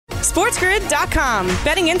SportsGrid.com.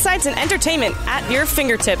 Betting insights and entertainment at your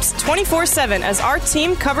fingertips 24/7 as our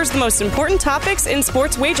team covers the most important topics in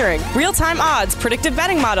sports wagering. Real-time odds, predictive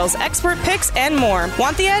betting models, expert picks, and more.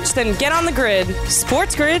 Want the edge? Then get on the grid.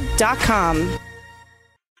 SportsGrid.com.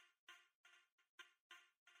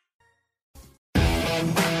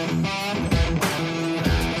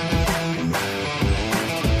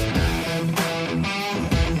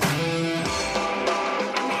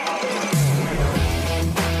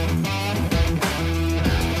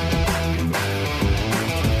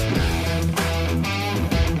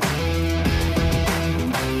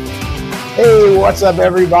 Hey, what's up,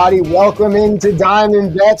 everybody? Welcome into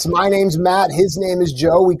Diamond Bets. My name's Matt. His name is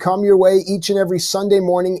Joe. We come your way each and every Sunday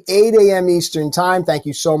morning, 8 a.m. Eastern Time. Thank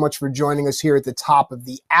you so much for joining us here at the top of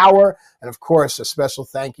the hour. And, of course, a special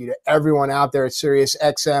thank you to everyone out there at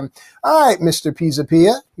SiriusXM. All right, Mr.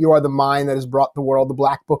 Pisapia, you are the mind that has brought the world the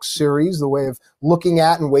Black Book series. The way of looking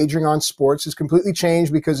at and wagering on sports has completely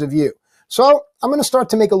changed because of you. So I'm going to start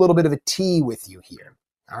to make a little bit of a tea with you here.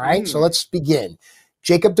 All right, so let's begin.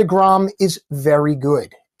 Jacob deGrom is very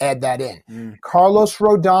good. Add that in. Carlos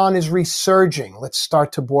Rodon is resurging. Let's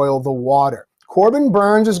start to boil the water. Corbin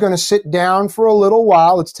Burns is going to sit down for a little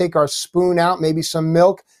while. Let's take our spoon out, maybe some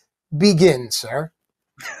milk. Begin, sir.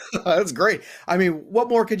 That's great. I mean, what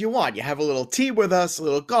more could you want? You have a little tea with us, a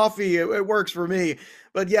little coffee. It works for me.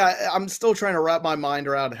 But yeah, I'm still trying to wrap my mind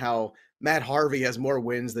around how Matt Harvey has more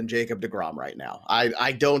wins than Jacob deGrom right now.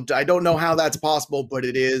 I don't know how that's possible, but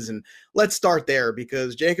it is. And let's start there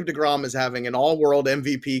because Jacob deGrom is having an all-world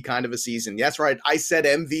MVP kind of a season. That's right. I said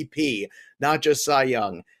MVP, not just Cy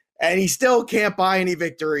Young. And he still can't buy any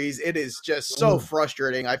victories. It is just so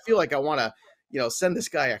frustrating. I feel like I want to, send this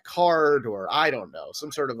guy a card or I don't know,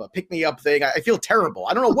 some sort of a pick-me-up thing. I feel terrible.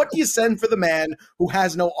 I don't know. What do you send for the man who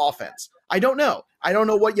has no offense? I don't know. I don't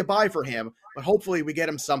know what you buy for him, but hopefully we get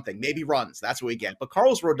him something. Maybe runs. That's what we get. But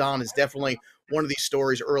Carlos Rodon is definitely one of these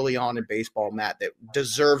stories early on in baseball, Matt, that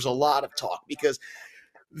deserves a lot of talk because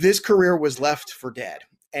this career was left for dead.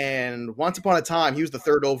 And once upon a time, he was the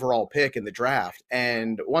third overall pick in the draft.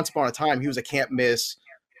 And once upon a time, he was a can't-miss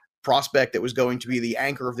prospect that was going to be the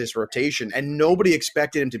anchor of this rotation. And nobody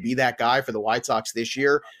expected him to be that guy for the White Sox this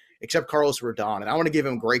year, except Carlos Rodon. And I want to give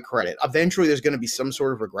him great credit. Eventually, there's going to be some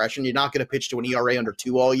sort of regression. You're not going to pitch to an ERA under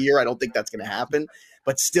 2 all year. I don't think that's going to happen.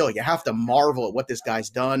 But still, you have to marvel at what this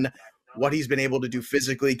guy's done, what he's been able to do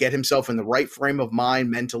physically, get himself in the right frame of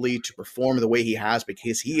mind mentally to perform the way he has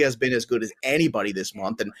because he has been as good as anybody this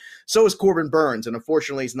month. And so is Corbin Burns. And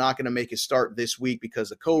unfortunately, he's not going to make his start this week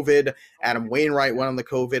because of COVID. Adam Wainwright went on the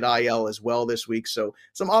COVID IL as well this week. So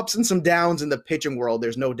some ups and some downs in the pitching world.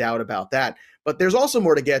 There's no doubt about that. But there's also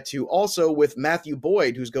more to get to also with Matthew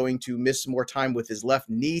Boyd, who's going to miss more time with his left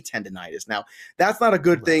knee tendonitis. Now, that's not a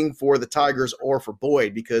good thing for the Tigers or for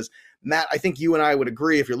Boyd because, Matt, I think you and I would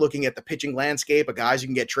agree if you're looking at the pitching landscape of guys you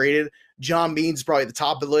can get traded, John Means is probably at the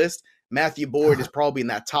top of the list. Matthew Boyd is probably in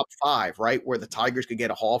that top 5, right, where the Tigers could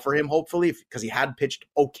get a haul for him, hopefully, because he had pitched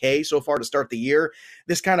okay so far to start the year.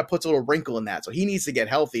 This kind of puts a little wrinkle in that. So he needs to get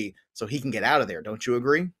healthy so he can get out of there. Don't you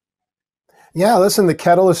agree? Yeah, listen, the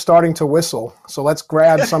kettle is starting to whistle. So let's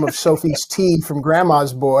grab some of Sophie's tea from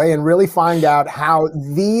Grandma's Boy and really find out how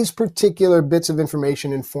these particular bits of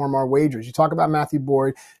information inform our wagers. You talk about Matthew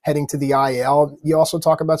Boyd heading to the IL. You also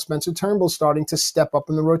talk about Spencer Turnbull starting to step up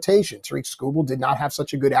in the rotation. Tariq Skubal did not have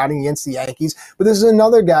such a good outing against the Yankees, but this is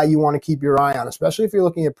another guy you want to keep your eye on, especially if you're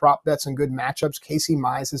looking at prop bets and good matchups. Casey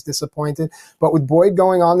Mize is disappointed, but with Boyd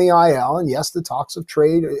going on the IL, and yes, the talks of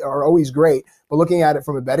trade are always great, but looking at it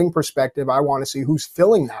from a betting perspective, I want to see who's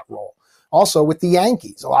filling that role. Also, with the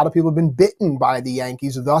Yankees, a lot of people have been bitten by the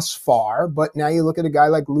Yankees thus far, but now you look at a guy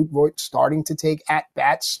like Luke Voit starting to take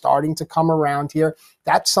at-bats, starting to come around here.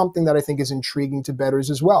 That's something that I think is intriguing to bettors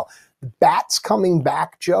as well. The bats coming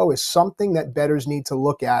back, Joe, is something that bettors need to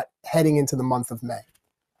look at heading into the month of May.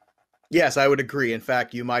 Yes, I would agree. In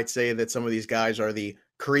fact, you might say that some of these guys are the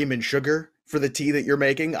cream and sugar for the tea that you're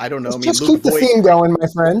making. I don't know. Just keep the theme going, my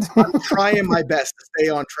friend. I'm trying my best to stay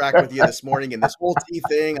on track with you this morning in this whole tea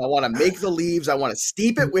thing. I want to make the leaves. I want to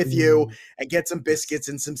steep it with you and get some biscuits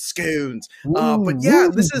and some scones. But yeah,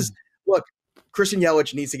 look, Christian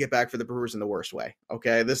Yelich needs to get back for the Brewers in the worst way.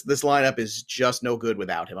 Okay. This lineup is just no good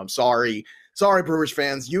without him. I'm sorry. Sorry, Brewers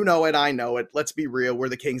fans. You know it. I know it. Let's be real. We're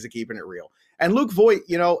the kings of keeping it real. And Luke Voit,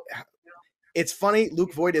 it's funny.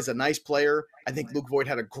 Luke Voit is a nice player. I think Luke Voit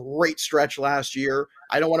had a great stretch last year.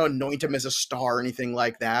 I don't want to anoint him as a star or anything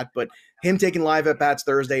like that, but him taking live at-bats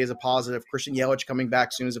Thursday is a positive. Christian Yelich coming back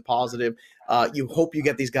soon is a positive. You hope you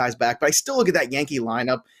get these guys back. But I still look at that Yankee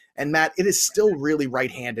lineup, And Matt, it is still really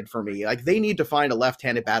right-handed for me. Like, they need to find a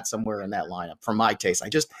left-handed bat somewhere in that lineup for my taste.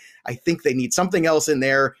 I think they need something else in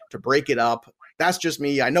there to break it up. That's just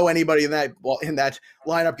me. I know anybody in that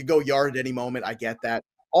lineup could go yard at any moment. I get that.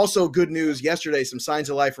 Also, good news yesterday, some signs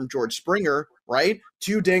of life from George Springer, right?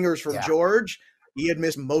 2 dingers from George. He had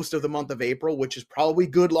missed most of the month of April, which is probably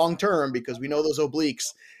good long-term because we know those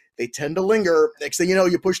obliques, they tend to linger. Next thing you know,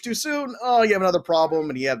 you push too soon. Oh, you have another problem.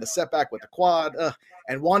 And he had the setback with the quad.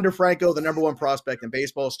 And Wander Franco, the number 1 prospect in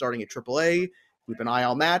baseball, starting at AAA. Keep an eye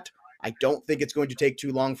on that. I don't think it's going to take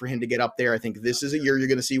too long for him to get up there. I think this is a year you're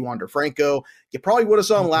going to see Wander Franco. You probably would have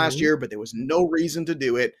saw him last year, but there was no reason to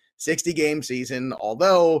do it. 60-game season,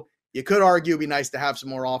 although you could argue it'd be nice to have some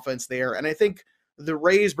more offense there. And I think the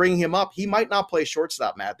Rays bringing him up, he might not play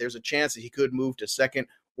shortstop, Matt. There's a chance that he could move to second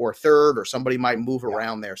or third, or somebody might move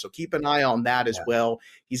around there. So keep an eye on that as well.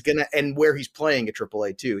 He's going to, and where he's playing at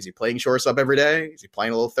AAA too. Is he playing shortstop every day? Is he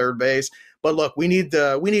playing a little third base? But look, we need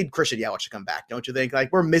Christian Yelich to come back, don't you think?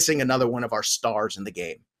 Like, we're missing another one of our stars in the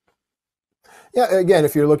game. Yeah, again,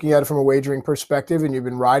 if you're looking at it from a wagering perspective and you've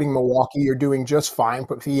been riding Milwaukee, you're doing just fine.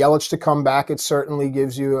 But for Yelich to come back, it certainly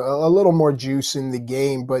gives you a little more juice in the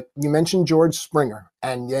game. But you mentioned George Springer,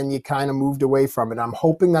 and then you kind of moved away from it. I'm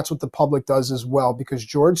hoping that's what the public does as well, because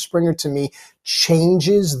George Springer, to me,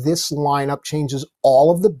 changes this lineup, changes all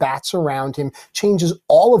of the bats around him, changes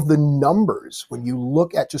all of the numbers when you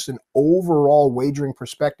look at just an overall wagering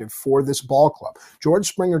perspective for this ball club. George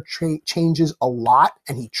Springer changes a lot,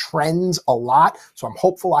 and he trends a lot. So I'm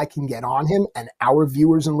hopeful I can get on him, and our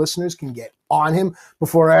viewers and listeners can get on him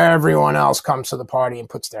before everyone else comes to the party and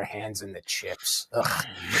puts their hands in the chips.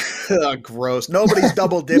 Gross. Nobody's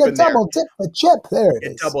double dipping there. Double dip the chip. There it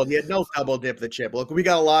is. No double dip the chip. Look, we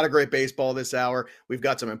got a lot of great baseball this hour. We've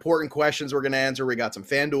got some important questions we're going to answer. We got some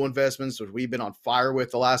FanDuel investments, which we've been on fire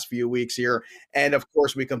with the last few weeks here. And of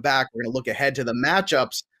course, we come back. We're going to look ahead to the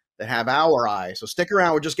matchups that have our eye. So stick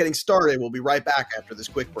around. We're just getting started. We'll be right back after this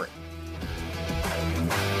quick break.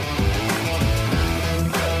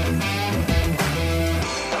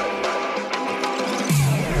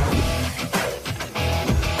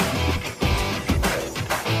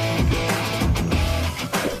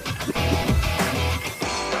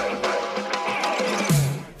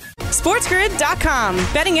 SportsGrid.com.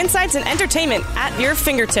 Betting insights and entertainment at your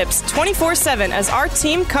fingertips 24/7 as our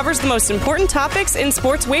team covers the most important topics in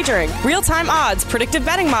sports wagering. Real-time odds, predictive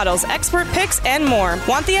betting models, expert picks, and more.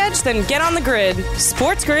 Want the edge? Then get on the grid.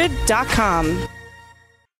 SportsGrid.com.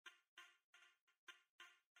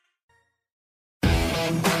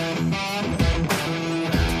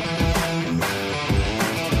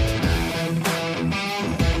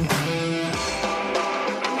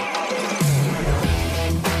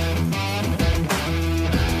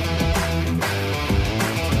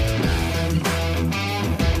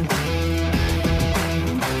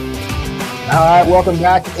 All right, welcome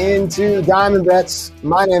back into Diamond Bets.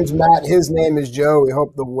 My name's Matt. His name is Joe. We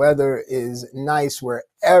hope the weather is nice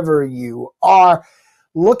wherever you are.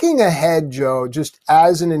 Looking ahead, Joe, just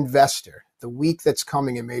as an investor, the week that's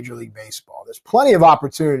coming in Major League Baseball, there's plenty of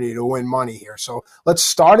opportunity to win money here. So let's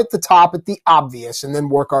start at the top, at the obvious, and then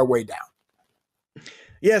work our way down.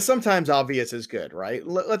 Yeah, sometimes obvious is good, right?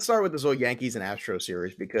 Let's start with this whole Yankees and Astros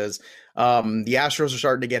series because the Astros are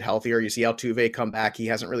starting to get healthier. You see Altuve come back. He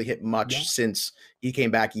hasn't really hit much since he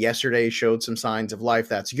came back yesterday, showed some signs of life.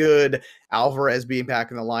 That's good. Alvarez being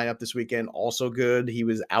back in the lineup this weekend, also good. He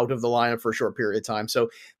was out of the lineup for a short period of time.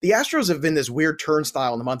 So the Astros have been this weird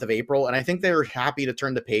turnstile in the month of April, and I think they're happy to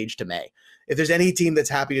turn the page to May. If there's any team that's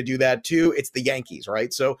happy to do that too, it's the Yankees,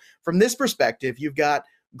 right? So from this perspective, you've got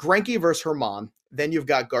Greinke versus Herman. Then you've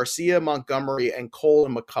got Garcia, Montgomery, and Cole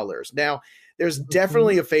and McCullers. Now, there's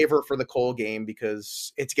definitely a favor for the Cole game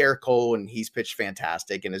because it's Garrett Cole and he's pitched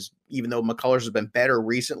fantastic. And even though McCullers has been better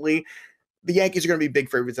recently, the Yankees are going to be big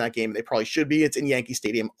favorites in that game. They probably should be. It's in Yankee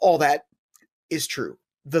Stadium. All that is true.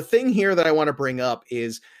 The thing here that I want to bring up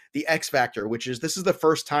is the X factor, which is this is the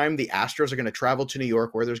first time the Astros are going to travel to New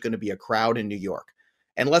York where there's going to be a crowd in New York.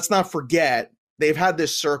 And let's not forget, they've had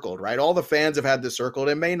this circled, right? All the fans have had this circled.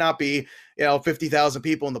 It may not be, 50,000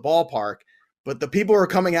 people in the ballpark, but the people who are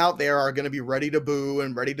coming out there are going to be ready to boo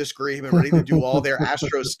and ready to scream and ready to do all their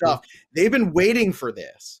Astros stuff. They've been waiting for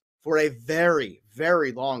this for a very,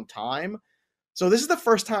 very long time. So this is the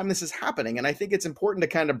first time this is happening. And I think it's important to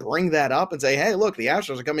kind of bring that up and say, hey, look, the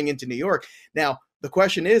Astros are coming into New York. Now, the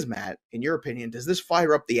question is, Matt, in your opinion, does this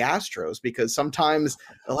fire up the Astros? Because sometimes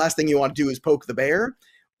the last thing you want to do is poke the bear.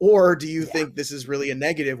 Or do you think this is really a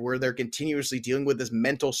negative where they're continuously dealing with this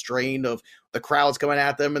mental strain of the crowds coming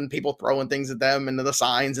at them and people throwing things at them and the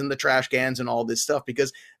signs and the trash cans and all this stuff?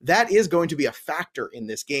 Because that is going to be a factor in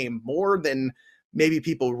this game more than maybe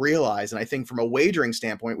people realize. And I think from a wagering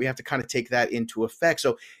standpoint, we have to kind of take that into effect.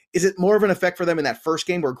 So is it more of an effect for them in that first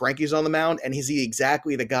game where Greinke's on the mound? And is he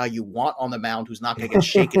exactly the guy you want on the mound who's not going to get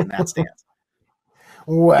shaken in that stance?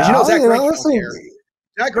 Well, you know, Zach Greinke don't care.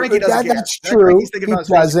 Zach Greinke doesn't care. That's true. He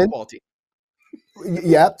doesn't. Football team.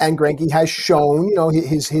 Yeah, and Greinke has shown,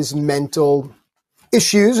 his mental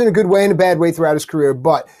issues in a good way and a bad way throughout his career.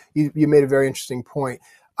 But you made a very interesting point.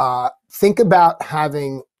 Think about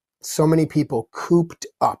having so many people cooped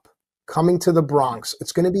up, coming to the Bronx.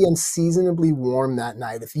 It's going to be unseasonably warm that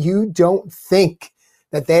night. If you don't think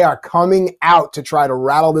that they are coming out to try to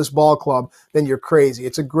rattle this ball club, then you're crazy.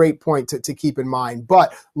 It's a great point to keep in mind.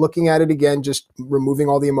 But looking at it again, just removing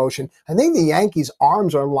all the emotion, I think the Yankees'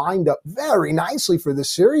 arms are lined up very nicely for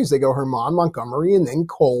this series. They go Herman, Montgomery, and then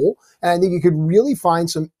Cole. And I think you could really find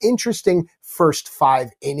some interesting first 5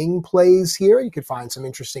 inning plays here. You could find some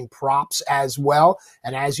interesting props as well.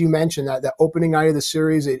 And as you mentioned, that the opening night of the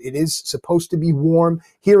series, it is supposed to be warm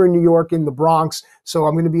here in New York, in the Bronx. So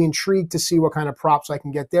I'm going to be intrigued to see what kind of props I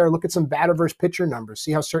can get there. Look at some batter versus pitcher numbers.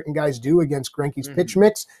 See how certain guys do against Greinke's pitch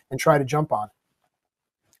mix and try to jump on.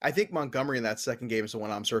 I think Montgomery in that second game is the one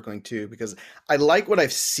I'm circling too, because I like what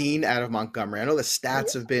I've seen out of Montgomery. I know the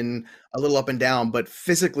stats have been a little up and down, but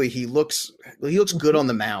physically he looks good on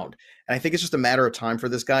the mound. And I think it's just a matter of time for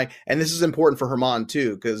this guy. And this is important for Herman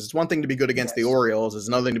too, because it's one thing to be good against the Orioles. It's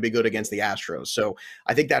another thing to be good against the Astros. So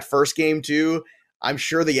I think that first game too, I'm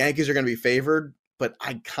sure the Yankees are going to be favored, but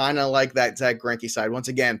I kind of like that Zach Greinke side. Once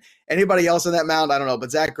again, anybody else on that mound, I don't know,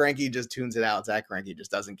 but Zach Greinke just tunes it out. Zach Greinke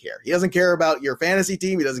just doesn't care. He doesn't care about your fantasy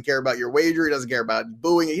team. He doesn't care about your wager. He doesn't care about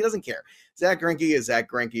booing. He doesn't care. Zach Greinke is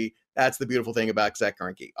Zach Greinke. That's the beautiful thing about Zach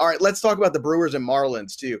Greinke. All right, let's talk about the Brewers and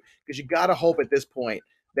Marlins too, because you got to hope at this point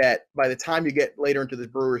that by the time you get later into the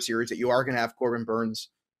Brewers series that you are going to have Corbin Burnes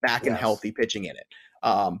back and healthy pitching in it.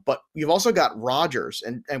 But you've also got Rogers,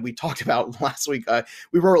 and we talked about last week.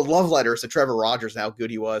 We wrote love letters to Trevor Rogers and how good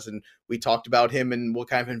he was, and we talked about him and what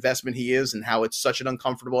kind of investment he is, and how it's such an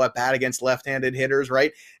uncomfortable at bat against left-handed hitters,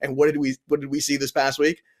 right? And what did we see this past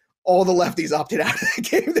week? All the lefties opted out of the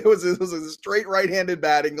game. It was a straight right-handed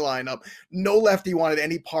batting lineup. No lefty wanted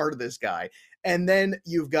any part of this guy. And then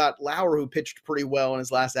you've got Lauer, who pitched pretty well in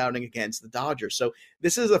his last outing against the Dodgers. So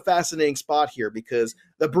this is a fascinating spot here because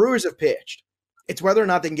the Brewers have pitched. It's whether or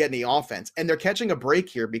not they can get any offense. And they're catching a break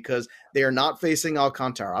here because they are not facing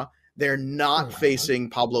Alcantara. They're not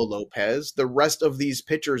facing Pablo Lopez. The rest of these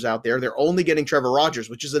pitchers out there, they're only getting Trevor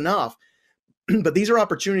Rogers, which is enough. But these are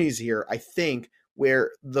opportunities here, I think,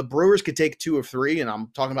 where the Brewers could take 2 of 3, and I'm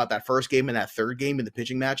talking about that first game and that third game in the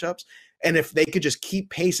pitching matchups. And if they could just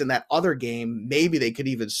keep pace in that other game, maybe they could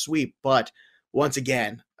even sweep. But once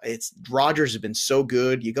again, Rogers has been so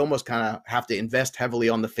good. You almost kind of have to invest heavily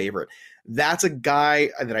on the favorite. That's a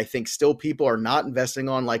guy that I think still people are not investing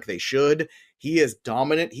on like they should. He is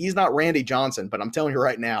dominant. He's not Randy Johnson, but I'm telling you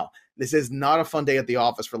right now, this is not a fun day at the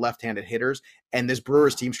office for left-handed hitters, and this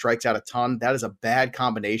Brewers team strikes out a ton. That is a bad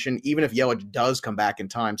combination, even if Yelich does come back in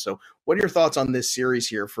time. So what are your thoughts on this series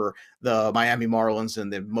here for the Miami Marlins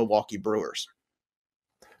and the Milwaukee Brewers?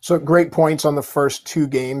 So great points on the first 2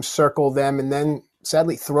 games. Circle them and then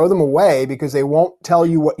sadly throw them away because they won't tell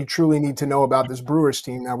you what you truly need to know about this Brewers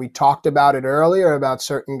team. Now, we talked about it earlier about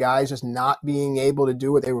certain guys just not being able to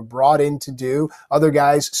do what they were brought in to do. Other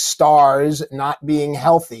guys, stars, not being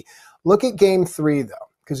healthy. Look at Game 3, though,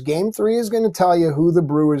 because Game 3 is going to tell you who the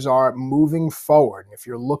Brewers are moving forward. If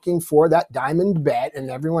you're looking for that diamond bet and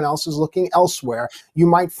everyone else is looking elsewhere, you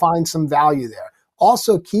might find some value there.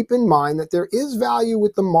 Also, keep in mind that there is value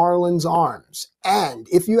with the Marlins' arms. And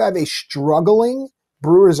if you have a struggling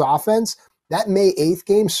Brewers offense, that May 8th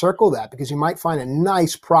game, circle that because you might find a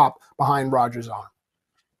nice prop behind Rogers' arm.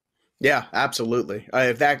 Yeah, absolutely.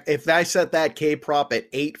 If I set that K prop at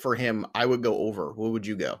 8 for him, I would go over. What would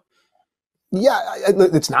you go? Yeah,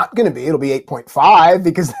 it's not going to be. It'll be 8.5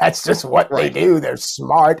 because that's just what they do. They're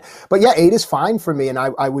smart. But yeah, 8 is fine for me, and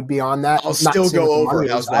I would be on that. I'll still go over.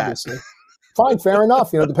 How's that? Obviously. Fine, fair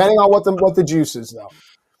enough. Depending on what the juice is, though.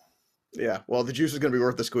 Yeah, well, the juice is going to be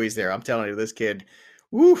worth the squeeze there. I'm telling you, this kid,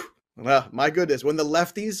 woo, well, my goodness. When the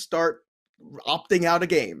lefties start opting out of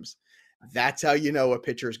games, that's how you know a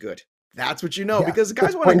pitcher's good. That's what you know because the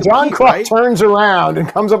guys want to compete, when John Kruk right? turns around and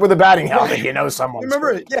comes up with a batting helmet, you know someone's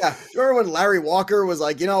Remember good. Remember when Larry Walker was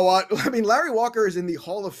like, you know what? I mean, Larry Walker is in the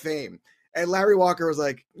Hall of Fame. And Larry Walker was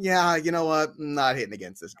like, yeah, you know what? I'm not hitting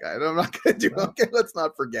against this guy. I'm not going to do it. Okay, let's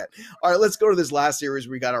not forget. All right, let's go to this last series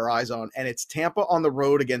we got our eyes on, and it's Tampa on the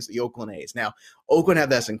road against the Oakland A's. Now, Oakland had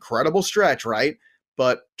this incredible stretch, right?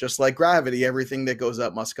 But just like gravity, everything that goes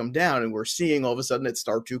up must come down. And we're seeing all of a sudden it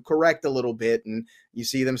start to correct a little bit. And you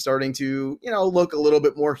see them starting to, look a little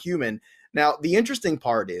bit more human. Now, the interesting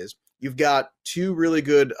part is you've got two really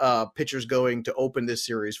good pitchers going to open this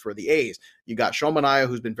series for the A's. You got Sean Manaea,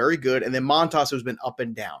 who's been very good, and then Montas, who's been up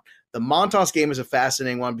and down. The Montas game is a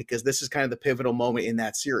fascinating one because this is kind of the pivotal moment in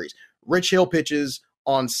that series. Rich Hill pitches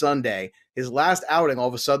on Sunday. His last outing, all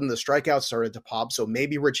of a sudden, the strikeouts started to pop. So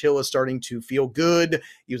maybe Rich Hill is starting to feel good.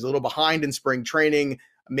 He was a little behind in spring training.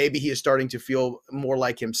 Maybe he is starting to feel more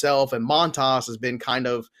like himself. And Montas has been kind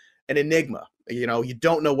of an enigma. You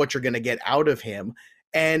don't know what you're going to get out of him.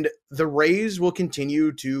 And the Rays will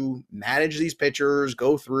continue to manage these pitchers,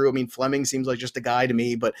 go through. I mean, Fleming seems like just a guy to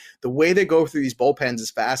me, but the way they go through these bullpens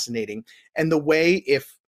is fascinating. And the way,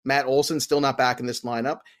 if Matt Olson's still not back in this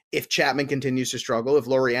lineup, if Chapman continues to struggle, if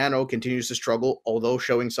Laureano continues to struggle, although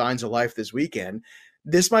showing signs of life this weekend,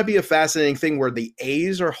 this might be a fascinating thing where the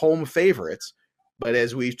A's are home favorites. But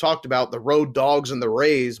as we've talked about, the road dogs and the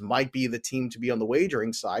Rays might be the team to be on the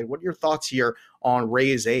wagering side. What are your thoughts here on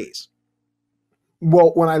Rays-A's?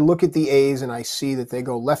 Well, when I look at the A's and I see that they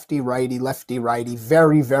go lefty, righty,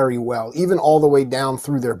 very, very well, even all the way down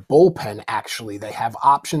through their bullpen, actually, they have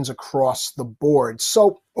options across the board.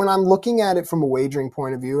 So when I'm looking at it from a wagering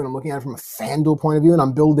point of view and I'm looking at it from a FanDuel point of view and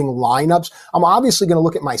I'm building lineups, I'm obviously going to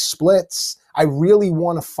look at my splits. I really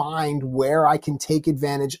want to find where I can take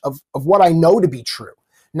advantage of what I know to be true,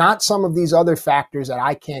 not some of these other factors that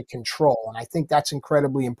I can't control. And I think that's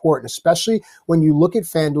incredibly important, especially when you look at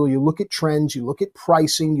FanDuel, you look at trends, you look at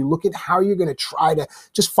pricing, you look at how you're going to try to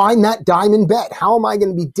just find that diamond bet. How am I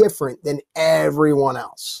going to be different than everyone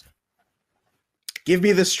else? Give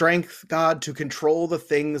me the strength, God, to control the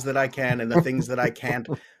things that I can and the things that I can't,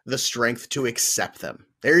 the strength to accept them.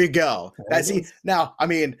 There you go. Now, I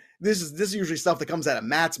mean, this is usually stuff that comes out of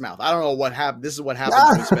Matt's mouth. I don't know what happened. This is what happens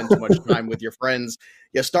when you spend too much time with your friends.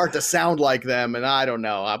 You start to sound like them, and I don't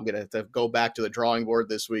know. I'm going to have to go back to the drawing board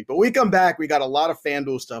this week. But we come back, we got a lot of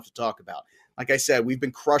FanDuel stuff to talk about. Like I said, we've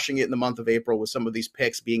been crushing it in the month of April with some of these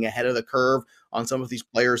picks being ahead of the curve on some of these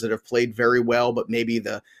players that have played very well, but maybe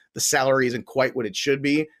the salary isn't quite what it should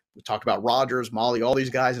be. We talked about Rogers, Molly, all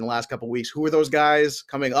these guys in the last couple of weeks. Who are those guys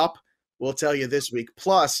coming up? We'll tell you this week.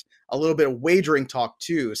 Plus, a little bit of wagering talk,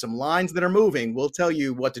 too. Some lines that are moving. We'll tell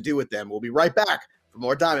you what to do with them. We'll be right back for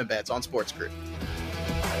more Diamond Bets on Sports Grid.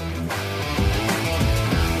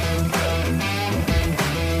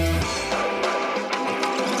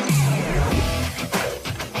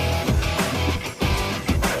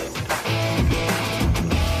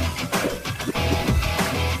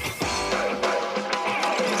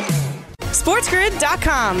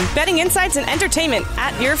 SportsGrid.com. Betting insights and entertainment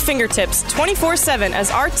at your fingertips 24/7 as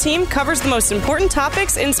our team covers the most important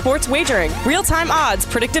topics in sports wagering. Real-time odds,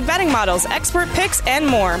 predictive betting models, expert picks, and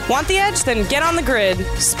more. Want the edge? Then get on the grid.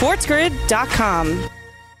 SportsGrid.com.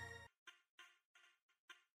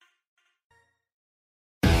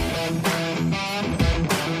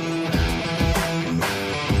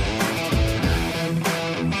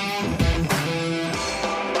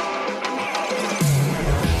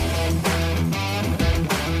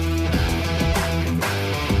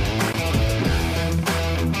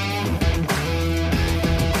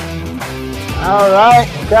 All right,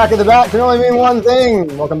 crack of the bat can only mean one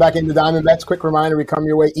thing. Welcome back into Diamond Bets. Quick reminder, we come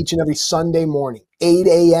your way each and every Sunday morning, 8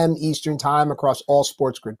 a.m. Eastern Time across all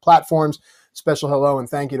Sports Grid platforms. Special hello and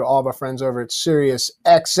thank you to all of our friends over at Sirius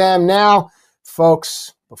XM. Now,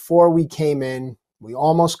 folks, before we came in, we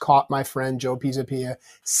almost caught my friend Joe Pisapia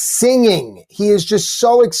singing. He is just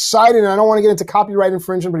so excited, and I don't want to get into copyright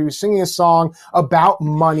infringement, but he was singing a song about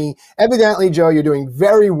money. Evidently, Joe, you're doing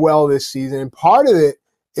very well this season, and part of it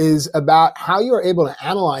is about how you are able to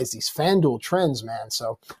analyze these FanDuel trends, man.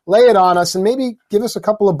 So lay it on us and maybe give us a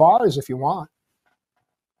couple of bars if you want.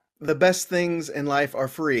 The best things in life are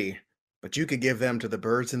free, but you could give them to the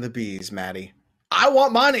birds and the bees, Maddie. I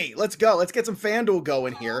want money. Let's go. Let's get some FanDuel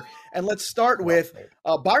going here. And let's start with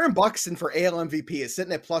Byron Buxton for AL MVP is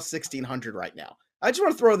sitting at plus 1,600 right now. I just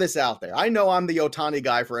want to throw this out there. I know I'm the Ohtani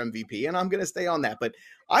guy for MVP, and I'm going to stay on that. But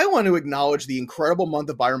I want to acknowledge the incredible month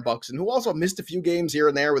of Byron Buxton, who also missed a few games here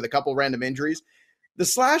and there with a couple random injuries. The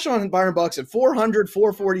slash on Byron Buxton, 400,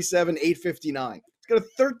 447, 859. He's got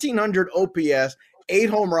a 1,300 OPS, 8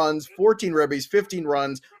 home runs, 14 ribbies, 15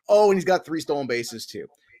 runs. Oh, and he's got 3 stolen bases too.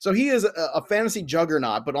 So he is a fantasy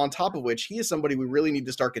juggernaut, but on top of which, he is somebody we really need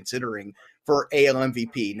to start considering for AL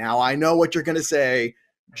MVP. Now, I know what you're going to say.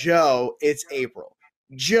 Joe, it's April.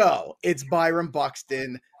 Joe, it's Byron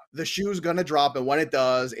Buxton. The shoe's going to drop, and when it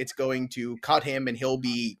does, it's going to cut him, and he'll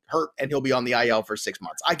be hurt, and he'll be on the IL for 6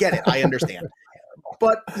 months. I get it. I understand.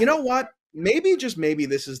 But you know what? Maybe, just maybe,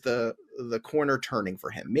 this is the corner turning for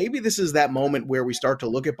him. Maybe this is that moment where we start to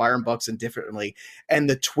look at Byron Buxton differently, and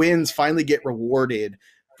the Twins finally get rewarded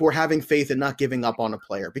for having faith and not giving up on a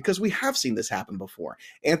player, because we have seen this happen before.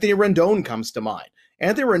 Anthony Rendon comes to mind.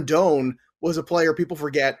 Anthony Rendon was a player people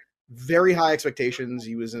forget, very high expectations.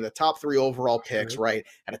 He was in the top 3 overall picks, right?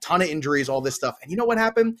 Had a ton of injuries, all this stuff. And you know what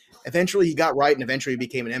happened? Eventually he got right, and eventually he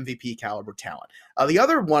became an MVP caliber talent. The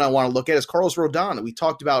other one I want to look at is Carlos Rodon, that we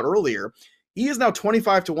talked about earlier. He is now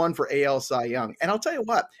 25-1 for AL Cy Young. And I'll tell you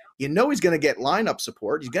what, he's going to get lineup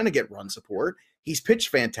support. He's going to get run support. He's pitched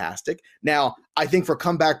fantastic. Now, I think for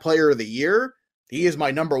comeback player of the year, he is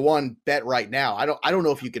my number one bet right now. I don't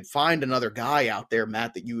know if you could find another guy out there,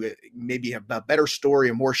 Matt, that you maybe have a better story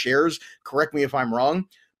and more shares. Correct me if I'm wrong,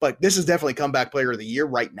 but this is definitely comeback player of the year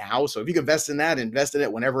right now. So if you can invest in that, invest in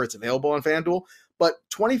it whenever it's available on FanDuel. But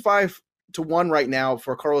 25-1 right now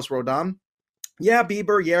for Carlos Rodon. Yeah,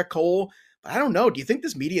 Bieber, yeah, Cole. But I don't know. Do you think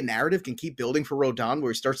this media narrative can keep building for Rodon,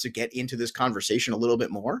 where he starts to get into this conversation a little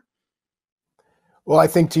bit more? Well, I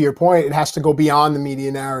think to your point, it has to go beyond the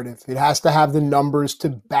media narrative. It has to have the numbers to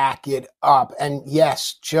back it up. And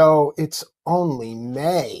yes, Joe, it's only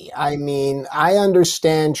May. I mean, I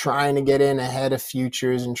understand trying to get in ahead of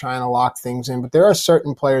futures and trying to lock things in, but there are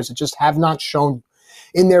certain players that just have not shown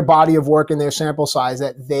in their body of work and their sample size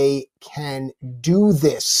that they can do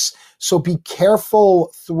this. So be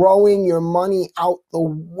careful throwing your money out the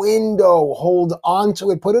window. Hold on to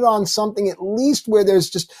it. Put it on something at least where there's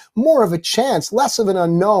just more of a chance, less of an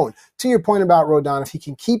unknown. To your point about Rodon, if he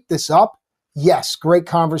can keep this up, yes, great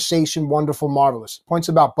conversation, wonderful, marvelous. Points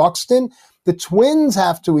about Buxton. The Twins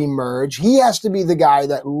have to emerge. He has to be the guy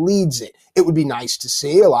that leads it. It would be nice to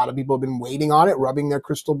see. A lot of people have been waiting on it, rubbing their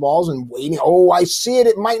crystal balls and waiting. Oh, I see it.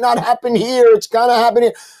 It might not happen here. It's going to happen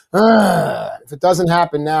here. If it doesn't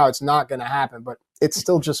happen now, it's not going to happen. But it's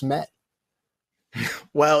still just May.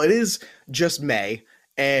 Well, it is just May.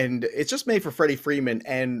 And it's just May for Freddie Freeman.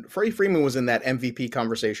 And Freddie Freeman was in that MVP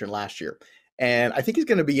conversation last year. And I think he's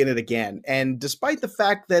going to be in it again. And despite the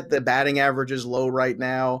fact that the batting average is low right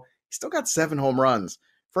now, he's still got 7 home runs.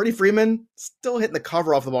 Freddie Freeman still hitting the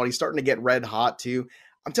cover off the ball. He's starting to get red hot too.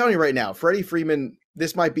 I'm telling you right now, Freddie Freeman,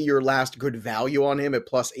 this might be your last good value on him at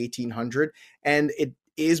plus 1,800. And it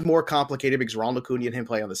is more complicated because Ronald Acuna and him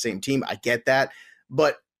play on the same team. I get that.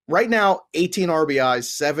 But right now, 18 RBIs,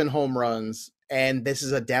 7 home runs, and this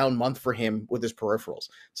is a down month for him with his peripherals.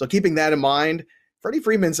 So keeping that in mind, Freddie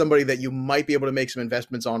Freeman's somebody that you might be able to make some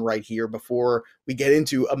investments on right here before we get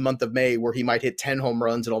into a month of May where he might hit 10 home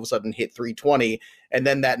runs and all of a sudden hit 320, and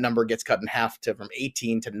then that number gets cut in half from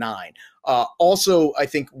 18 to 9. Also, I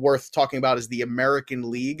think worth talking about is the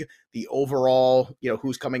American League, the overall,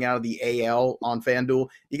 who's coming out of the AL on FanDuel.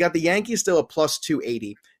 You got the Yankees still at plus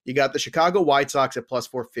 280. You got the Chicago White Sox at plus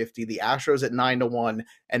 450, the Astros at 9-1,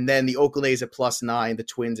 and then the Oakland A's at plus 9, the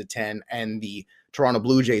Twins at 10, and the Toronto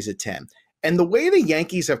Blue Jays at 10. And the way the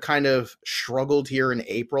Yankees have kind of struggled here in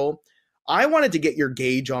April, I wanted to get your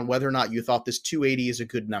gauge on whether or not you thought this 280 is a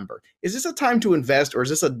good number. Is this a time to invest, or is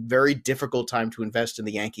this a very difficult time to invest in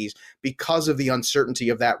the Yankees because of the uncertainty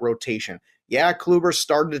of that rotation? Yeah, Kluber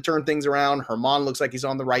started to turn things around. Herman looks like he's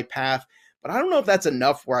on the right path. But I don't know if that's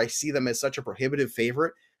enough where I see them as such a prohibitive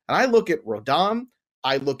favorite. And I look at Rodon.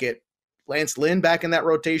 I look at Lance Lynn back in that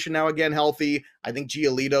rotation now again healthy. I think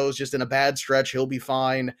Giolito's just in a bad stretch. He'll be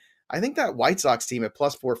fine. I think that White Sox team at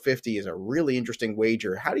plus 450 is a really interesting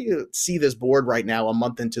wager. How do you see this board right now a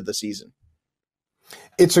month into the season?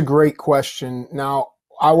 It's a great question. Now,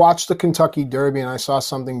 I watched the Kentucky Derby and I saw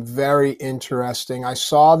something very interesting. I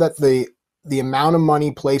saw that the amount of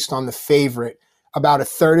money placed on the favorite, about a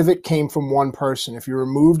third of it came from one person. If you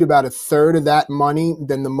removed about a third of that money,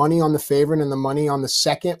 then the money on the favorite and the money on the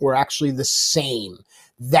second were actually the same.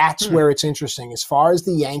 That's where it's interesting. As far as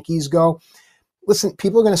the Yankees go, listen,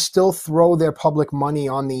 people are going to still throw their public money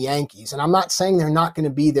on the Yankees. And I'm not saying they're not going to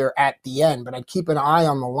be there at the end, but I'd keep an eye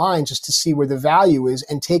on the line just to see where the value is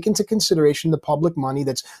and take into consideration the public money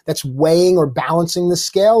that's weighing or balancing the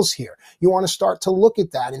scales here. You want to start to look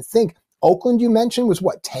at that and think, Oakland, you mentioned, was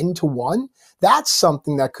what, 10-1? That's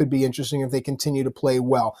something that could be interesting if they continue to play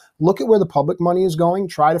well. Look at where the public money is going.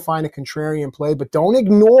 Try to find a contrarian play, but don't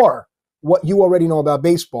ignore what you already know about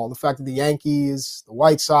baseball. The fact that the Yankees, the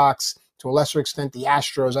White Sox, to a lesser extent, the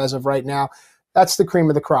Astros, as of right now, that's the cream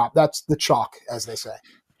of the crop. That's the chalk, as they say.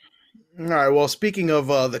 All right. Well, speaking of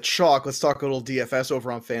the chalk, let's talk a little DFS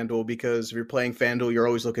over on FanDuel, because if you're playing FanDuel, you're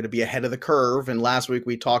always looking to be ahead of the curve. And last week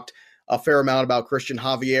we talked a fair amount about Christian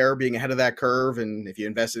Javier being ahead of that curve. And if you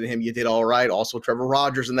invested in him, you did all right. Also, Trevor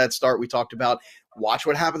Rogers in that start. We talked about watch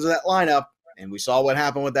what happens with that lineup. And we saw what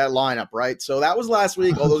happened with that lineup, right? So that was last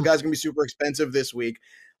week. All those guys are going to be super expensive this week.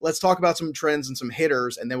 Let's talk about some trends and some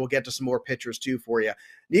hitters, and then we'll get to some more pitchers too for you.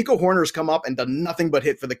 Nico Horner's come up and done nothing but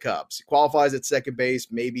hit for the Cubs. He qualifies at second base.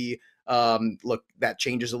 Maybe, look, that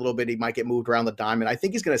changes a little bit. He might get moved around the diamond. I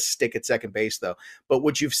think he's going to stick at second base, though. But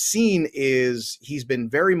what you've seen is he's been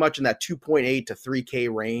very much in that 2.8 to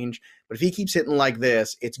 3K range. But if he keeps hitting like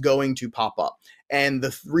this, it's going to pop up. And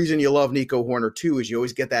the reason you love Nico Horner, too, is you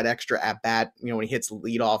always get that extra at-bat. When he hits the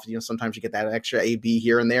leadoff, sometimes you get that extra AB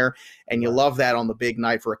here and there. And you love that on the big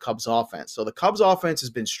night for a Cubs offense. So the Cubs offense has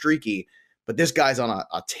been streaky, but this guy's on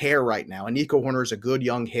a tear right now. And Nico Horner is a good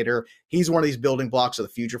young hitter. He's one of these building blocks of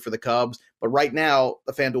the future for the Cubs. But right now,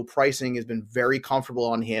 the FanDuel pricing has been very comfortable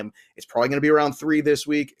on him. It's probably going to be around 3 this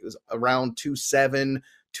week. It was around 2.7.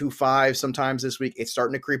 2.5 sometimes this week. It's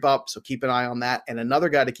starting to creep up, so keep an eye on that. And another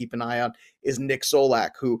guy to keep an eye on is Nick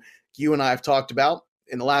Solak, who you and I have talked about.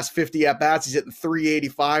 In the last 50 at-bats, he's hitting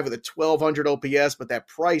 385 with a 1,200 OPS, but that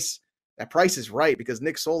price is right, because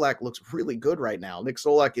Nick Solak looks really good right now. Nick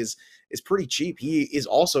Solak is pretty cheap. He is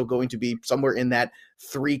also going to be somewhere in that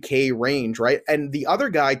 3K range, right? And the other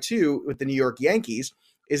guy, too, with the New York Yankees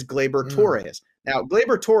is Gleyber Torres. Now,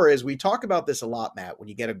 Gleyber Torres, we talk about this a lot, Matt, when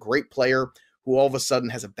you get a great player who all of a sudden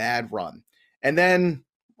has a bad run, and then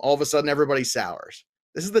all of a sudden everybody sours.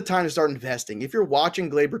 This is the time to start investing. If you're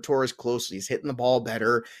watching Gleyber Torres closely, he's hitting the ball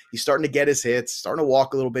better. He's starting to get his hits, starting to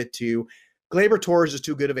walk a little bit too. Gleyber Torres is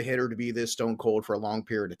too good of a hitter to be this stone cold for a long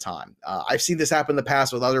period of time. I've seen this happen in the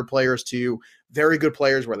past with other players too, very good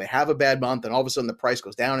players, where they have a bad month and all of a sudden the price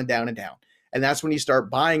goes down and down and down. And that's when you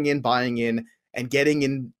start buying in and getting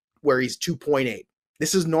in where he's 2.8.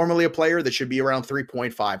 This is normally a player that should be around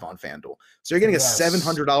 3.5 on FanDuel. So you're getting a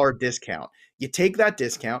 $700 discount. You take that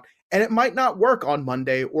discount, and it might not work on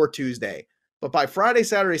Monday or Tuesday. But by Friday,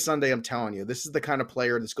 Saturday, Sunday, I'm telling you, this is the kind of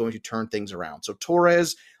player that's going to turn things around. So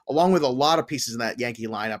Torres, along with a lot of pieces in that Yankee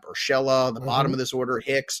lineup, Urshela, the bottom of this order,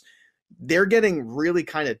 Hicks, they're getting really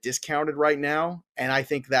kind of discounted right now. And I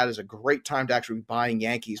think that is a great time to actually be buying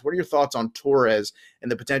Yankees. What are your thoughts on Torres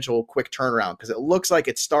and the potential quick turnaround? Because it looks like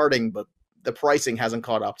it's starting, but the pricing hasn't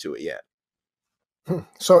caught up to it yet.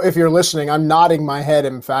 So if you're listening, I'm nodding my head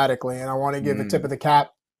emphatically, and I want to give a tip of the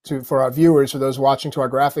cap for our viewers, for those watching, to our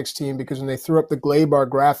graphics team, because when they threw up the Gleyber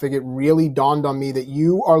graphic, it really dawned on me that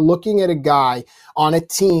you are looking at a guy on a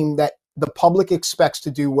team that the public expects to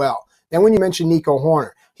do well. Then when you mention Nico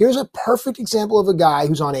Horner, here's a perfect example of a guy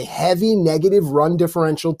who's on a heavy negative run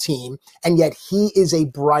differential team, and yet he is a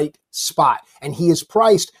bright spot, and he is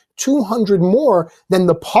priced 200 more than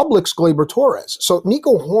the public's Gleyber Torres. So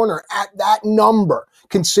Nico Horner at that number,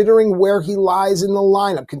 considering where he lies in the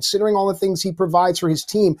lineup, considering all the things he provides for his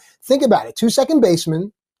team, think about it. 2 second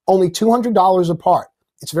basemen, only $200 apart.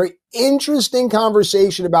 It's a very interesting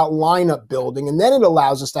conversation about lineup building, and then it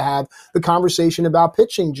allows us to have the conversation about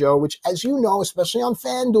pitching, Joe, which, as you know, especially on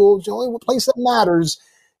FanDuel, is the only place that matters.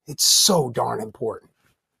 It's so darn important.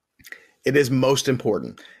 It is most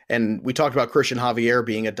important. And we talked about Christian Javier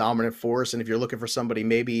being a dominant force. And if you're looking for somebody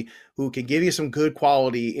maybe who can give you some good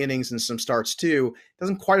quality innings and some starts too,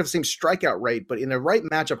 doesn't quite have the same strikeout rate, but in the right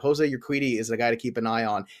matchup, Jose Urquidy is the guy to keep an eye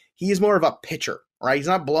on. He is more of a pitcher, right? He's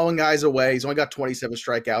not blowing guys away. He's only got 27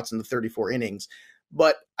 strikeouts in the 34 innings.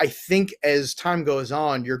 But I think as time goes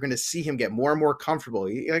on, you're going to see him get more and more comfortable.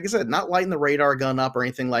 Like I said, not lighting the radar gun up or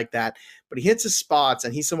anything like that, but he hits his spots,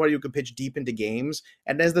 and he's somebody who can pitch deep into games.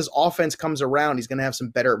 And as this offense comes around, he's going to have some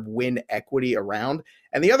better win equity around.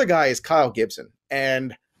 And the other guy is Kyle Gibson.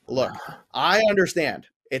 And look, I understand.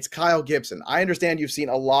 It's Kyle Gibson. I understand you've seen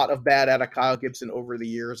a lot of bad out of Kyle Gibson over the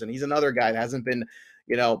years, and he's another guy that hasn't been,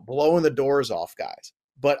 blowing the doors off guys.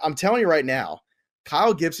 But I'm telling you right now,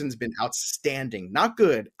 Kyle Gibson's been outstanding, not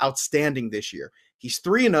good, outstanding this year. He's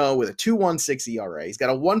 3-0 with a 2.16 ERA. He's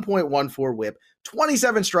got a 1.14 whip,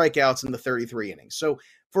 27 strikeouts in the 33 innings. So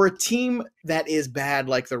for a team that is bad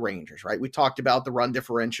like the Rangers, right? We talked about the run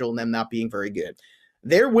differential and them not being very good.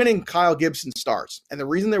 They're winning Kyle Gibson starts. And the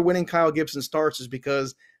reason they're winning Kyle Gibson starts is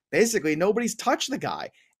because basically nobody's touched the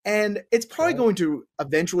guy. And it's probably going to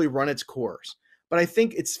eventually run its course. But I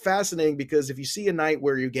think it's fascinating because if you see a night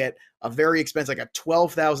where you get a very expensive, like a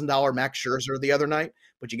 $12,000 Max Scherzer the other night,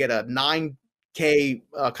 but you get a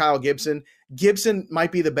Kyle Gibson. Gibson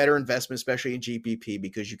might be the better investment, especially in GPP,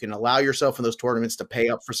 because you can allow yourself in those tournaments to pay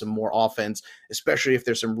up for some more offense, especially if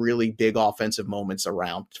there's some really big offensive moments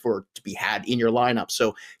around to be had in your lineup.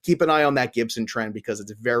 So keep an eye on that Gibson trend because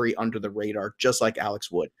it's very under the radar, just like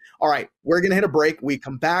Alex Wood. All right, we're going to hit a break. We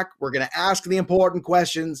come back. We're going to ask the important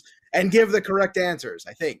questions and give the correct answers,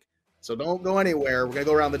 I think. So don't go anywhere. We're going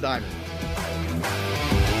to go around the diamond.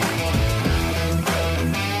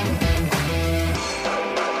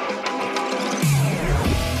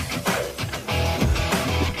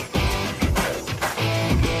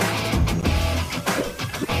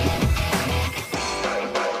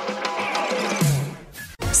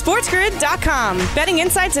 SportsGrid.com. Betting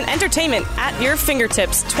insights and entertainment at your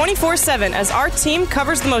fingertips 24/7 as our team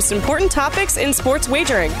covers the most important topics in sports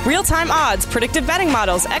wagering. Real-time odds, predictive betting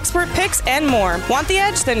models, expert picks, and more. Want the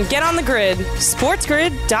edge? Then get on the grid.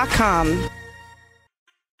 SportsGrid.com.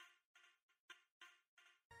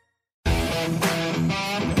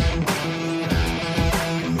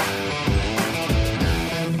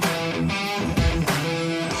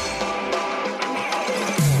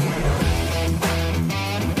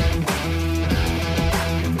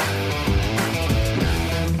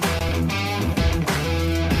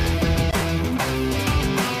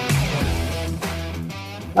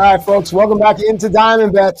 All right, folks, welcome back into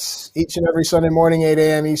Diamond Bets each and every Sunday morning, 8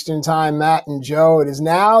 a.m. Eastern Time. Matt and Joe, it is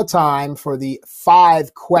now time for the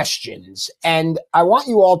 5 questions. And I want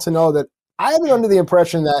you all to know that I have been under the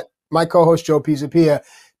impression that my co-host Joe Pisapia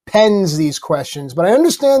pens these questions, but I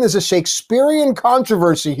understand there's a Shakespearean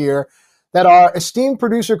controversy here that our esteemed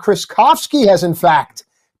producer Chris Kofsky has in fact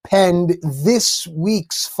penned this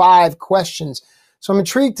week's 5 questions. So I'm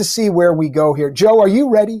intrigued to see where we go here. Joe, are you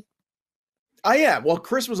ready? I am. Well,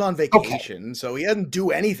 Chris was on vacation, so he didn't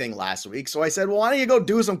do anything last week. So I said, well, why don't you go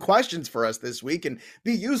do some questions for us this week and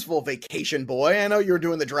be useful, vacation boy. I know you're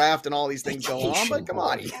doing the draft and all these things go on, but come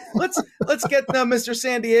on. Let's get Mr.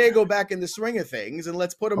 San Diego back in the swing of things and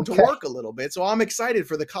let's put him to work a little bit. So I'm excited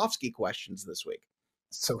for the Kofsky questions this week.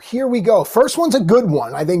 So here we go. First one's a good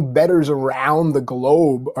one. I think bettors around the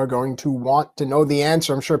globe are going to want to know the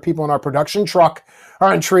answer. I'm sure people in our production truck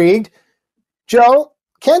are intrigued. Joe,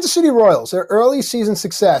 Kansas City Royals, their early season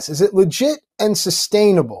success, is it legit and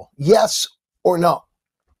sustainable? Yes or no?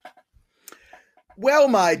 Well,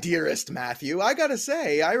 my dearest Matthew, I got to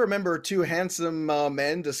say, I remember 2 handsome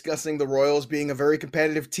men discussing the Royals being a very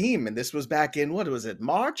competitive team. And this was back in, what was it,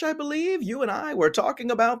 March, I believe? You and I were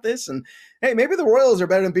talking about this. And hey, maybe the Royals are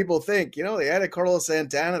better than people think. You know, they added Carlos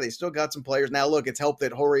Santana. They still got some players. Now, look, it's helped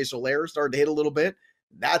that Jorge Soler started to hit a little bit.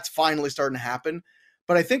 That's finally starting to happen.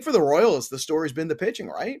 But I think for the Royals, the story's been the pitching,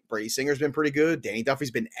 right? Brady Singer's been pretty good. Danny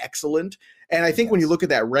Duffy's been excellent. And I think when you look at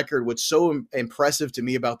that record, what's so impressive to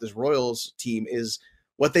me about this Royals team is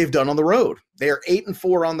what they've done on the road. They are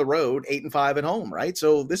 8-4 on the road, 8-5 at home, right?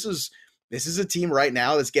 So this is a team right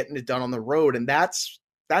now that's getting it done on the road, and that's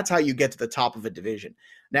how you get to the top of a division.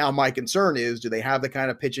 Now, my concern is, do they have the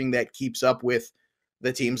kind of pitching that keeps up with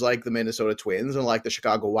the teams like the Minnesota Twins and like the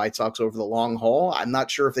Chicago White Sox over the long haul? I'm not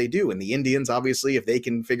sure if they do. And the Indians, obviously, if they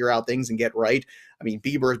can figure out things and get right, I mean,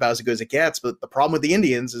 Bieber is about as good as it gets, but the problem with the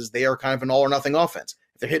Indians is they are kind of an all or nothing offense.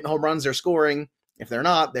 If they're hitting home runs, they're scoring. If they're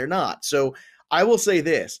not, they're not. So I will say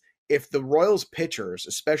this, if the Royals pitchers,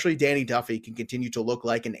 especially Danny Duffy, can continue to look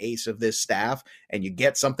like an ace of this staff, and you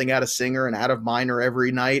get something out of Singer and out of Minor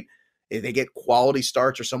every night, if they get quality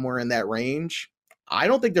starts or somewhere in that range, I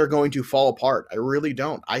don't think they're going to fall apart. I really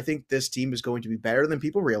don't. I think this team is going to be better than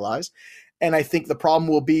people realize. And I think the problem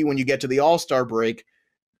will be when you get to the All-Star break,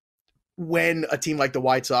 when a team like the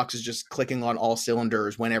White Sox is just clicking on all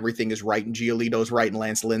cylinders, when everything is right and Giolito's right and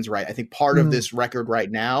Lance Lynn's right. I think part of this record right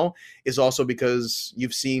now is also because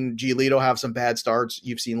you've seen Giolito have some bad starts.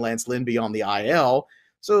 You've seen Lance Lynn be on the IL.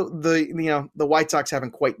 So the White Sox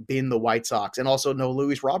haven't quite been the White Sox, and also no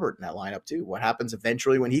Luis Robert in that lineup too. What happens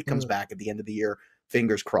eventually when he comes back at the end of the year?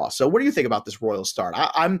 Fingers crossed. So what do you think about this Royals start?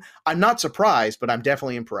 I'm not surprised, but I'm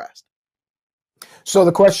definitely impressed. So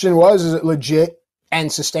the question was, is it legit and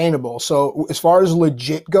sustainable? So as far as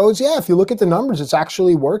legit goes, yeah, if you look at the numbers, it's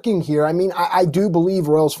actually working here. I mean, I do believe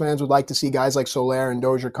Royals fans would like to see guys like Soler and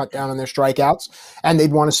Dozier cut down on their strikeouts, and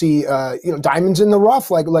they'd want to see diamonds in the rough.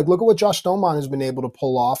 Like look at what Josh Stomon has been able to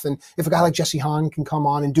pull off. And if a guy like Jesse Hahn can come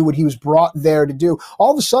on and do what he was brought there to do,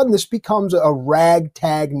 all of a sudden this becomes a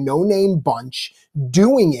ragtag, no-name bunch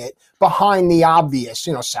doing it behind the obvious,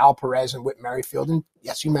 Sal Perez and Whit Merrifield. And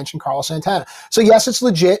yes, you mentioned Carlos Santana. So yes, it's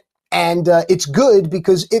legit. And it's good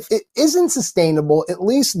because if it isn't sustainable, at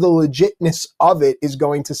least the legitness of it is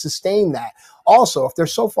going to sustain that. Also, if they're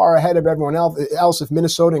so far ahead of everyone else, if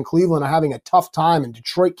Minnesota and Cleveland are having a tough time and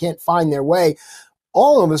Detroit can't find their way,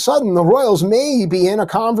 all of a sudden the Royals may be in a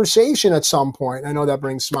conversation at some point. I know that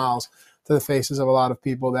brings smiles to the faces of a lot of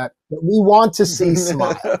people that we want to see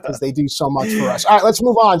smile because they do so much for us. All right, let's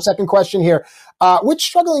move on. Second question here. Which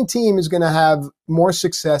struggling team is going to have more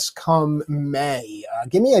success come May?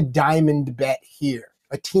 Give me a diamond bet here,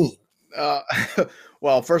 a team.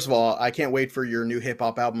 Well, first of all, I can't wait for your new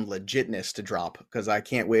hip-hop album, Legitness, to drop, because I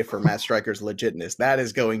can't wait for Matt Stryker's Legitness. That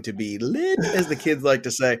is going to be lit, as the kids like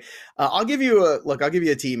to say. I'll give you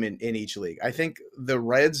a team in each league. I think the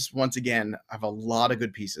Reds, once again, have a lot of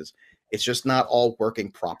good pieces. It's just not all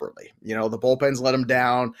working properly. You know, the bullpen's let him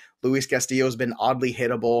down. Luis Castillo has been oddly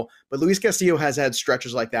hittable, but Luis Castillo has had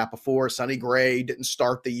stretches like that before. Sonny Gray didn't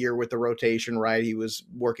start the year with the rotation, right? He was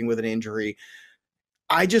working with an injury.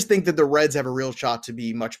 I just think that the Reds have a real shot to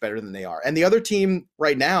be much better than they are. And the other team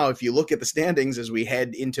right now, if you look at the standings as we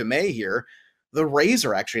head into May here, the Rays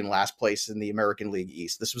are actually in last place in the American League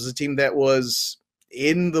East. This was a team that was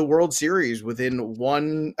in the World Series within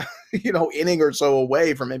one, inning or so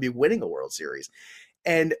away from maybe winning a World Series.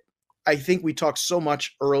 And I think we talked so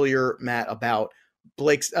much earlier, Matt, about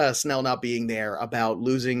Blake Snell not being there, about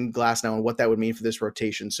losing Glasnow and what that would mean for this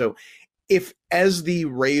rotation. So if as the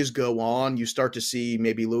Rays go on, you start to see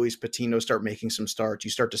maybe Luis Patino start making some starts,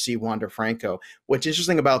 you start to see Wander Franco. What's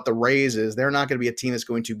interesting about the Rays is they're not going to be a team that's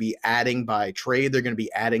going to be adding by trade. They're going to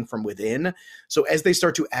be adding from within. So as they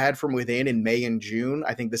start to add from within in May and June,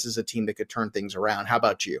 I think this is a team that could turn things around. How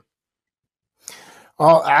about you?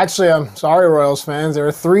 Well, actually, I'm sorry, Royals fans. There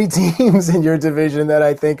are 3 teams in your division that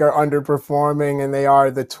I think are underperforming, and they are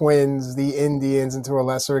the Twins, the Indians, and to a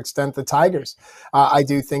lesser extent, the Tigers. I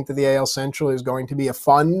do think that the AL Central is going to be a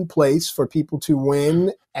fun place for people to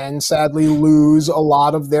win and sadly lose a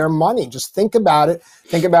lot of their money. Just think about it.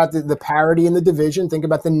 Think about the parity in the division. Think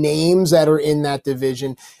about the names that are in that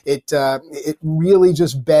division. It really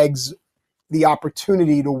just begs the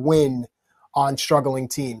opportunity to win on struggling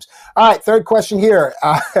teams. All right, third question here.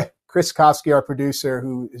 Chris Kofsky, our producer,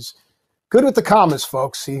 who is good with the commas,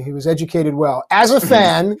 folks. He was educated well. As a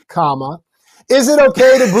fan, comma, is it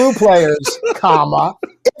okay to boo players, comma,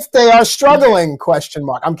 if they are struggling, question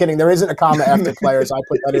mark. I'm kidding. There isn't a comma after players. I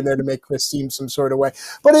put that in there to make Chris seem some sort of way.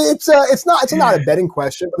 But it's not a betting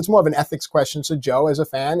question, but it's more of an ethics question. So, Joe, as a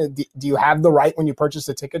fan, do you have the right when you purchase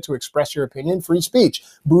a ticket to express your opinion? Free speech.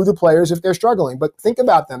 Boo the players if they're struggling. But think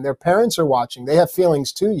about them. Their parents are watching. They have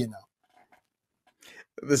feelings too, you know.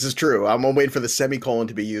 This is true. I'm waiting for the semicolon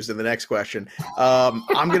to be used in the next question.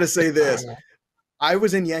 I'm going to say this. I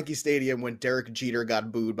was in Yankee Stadium when Derek Jeter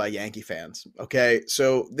got booed by Yankee fans. Okay,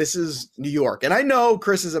 so this is New York. And I know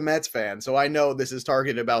Chris is a Mets fan, so I know this is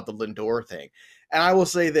targeted about the Lindor thing. And I will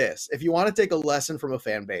say this. If you want to take a lesson from a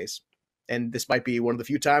fan base, and this might be one of the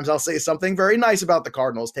few times I'll say something very nice about the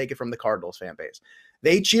Cardinals, take it from the Cardinals fan base.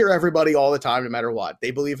 They cheer everybody all the time, no matter what.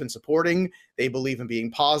 They believe in supporting. They believe in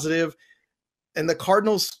being positive. And the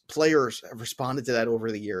Cardinals players have responded to that over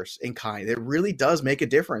the years in kind. It really does make a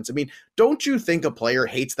difference. I mean, don't you think a player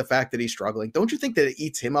hates the fact that he's struggling? Don't you think that it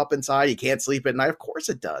eats him up inside? He can't sleep at night. Of course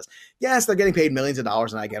it does. Yes, they're getting paid millions of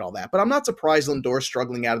dollars, and I get all that. But I'm not surprised Lindor's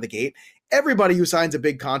struggling out of the gate. Everybody who signs a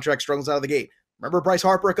big contract struggles out of the gate. Remember Bryce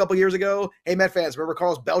Harper a couple years ago? Hey, Met fans, remember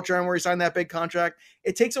Carlos Beltran where he signed that big contract?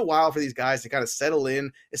 It takes a while for these guys to kind of settle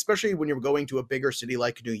in, especially when you're going to a bigger city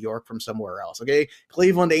like New York from somewhere else, okay?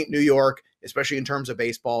 Cleveland ain't New York, especially in terms of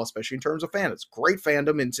baseball, especially in terms of fans. It's great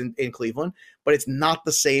fandom in Cleveland, but it's not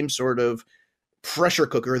the same sort of pressure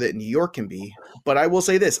cooker that New York can be. But I will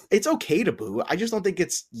say this, it's okay to boo. I just don't think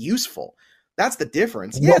it's useful. That's the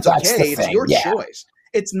difference. Yeah, it's okay. It's your choice.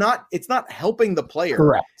 It's not helping the player.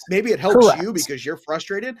 Correct. Maybe it helps you because you're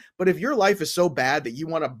frustrated. But if your life is so bad that you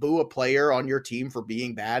want to boo a player on your team for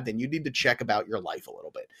being bad, then you need to check about your life a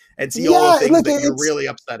little bit and see all the things that you're really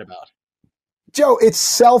upset about. Joe, it's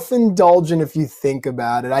self-indulgent if you think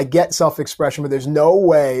about it. I get self-expression, but there's no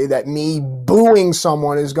way that me booing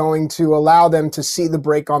someone is going to allow them to see the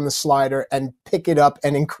break on the slider and pick it up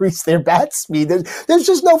and increase their bat speed. There's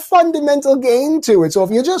just no fundamental game to it. So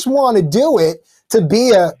if you just want to do it to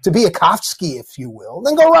be a Kofsky, if you will,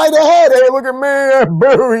 then go right ahead. Hey, look at me, I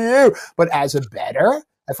boo you. But as a bettor,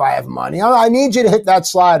 if I have money, I need you to hit that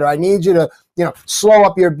slider. I need you to, slow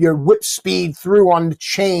up your whip speed through on the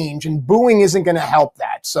change, and booing isn't going to help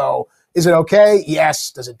that. So is it okay?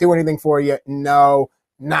 Yes. Does it do anything for you? No.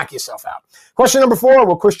 Knock yourself out. Question number 4,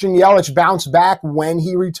 will Christian Yelich bounce back when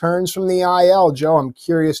he returns from the IL? Joe, I'm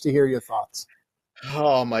curious to hear your thoughts.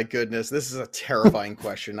 Oh my goodness, this is a terrifying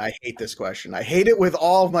question. I hate this question. I hate it with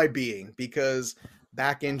all of my being because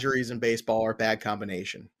back injuries in baseball are a bad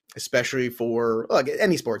combination, especially for look,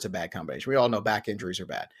 any sport's a bad combination. We all know back injuries are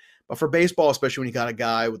bad. But for baseball, especially when you got a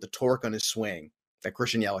guy with the torque on his swing that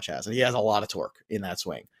Christian Yelich has, and he has a lot of torque in that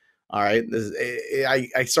swing. All right.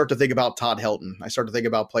 I start to think about Todd Helton. I start to think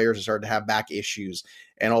about players who started to have back issues,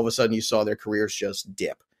 and all of a sudden you saw their careers just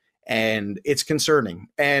dip. And it's concerning.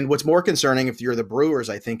 And what's more concerning if you're the Brewers,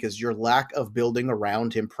 I think, is your lack of building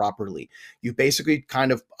around him properly. You basically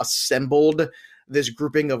kind of assembled this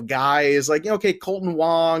grouping of guys like, okay, Colton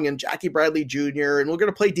Wong and Jackie Bradley Jr., and we're going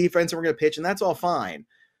to play defense and we're going to pitch, and that's all fine.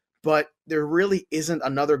 But there really isn't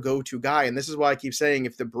another go-to guy. And this is why I keep saying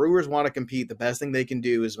if the Brewers want to compete, the best thing they can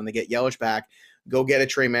do is when they get Yelich back, go get a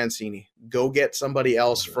Trey Mancini. Go get somebody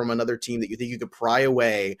else from another team that you think you could pry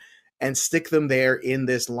away and stick them there in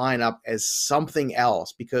this lineup as something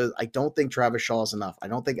else, because I don't think Travis Shaw is enough. I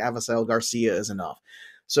don't think Avisail Garcia is enough.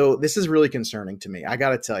 So this is really concerning to me. I got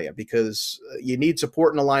to tell you, because you need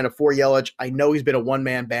support in the lineup for Yelich. I know he's been a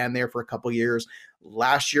one-man band there for a couple years.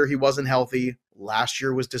 Last year, he wasn't healthy. Last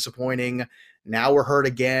year was disappointing. Now we're hurt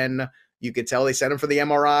again. You could tell they sent him for the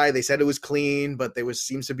MRI. They said it was clean, but there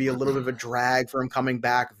seems to be a little bit of a drag for him coming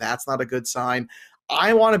back. That's not a good sign.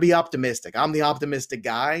 I want to be optimistic. I'm the optimistic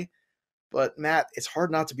guy. But, Matt, it's hard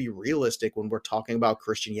not to be realistic when we're talking about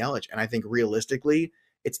Christian Yelich. And I think realistically,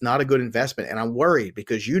 it's not a good investment. And I'm worried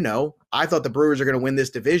because, I thought the Brewers are going to win this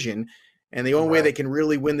division. And the only way they can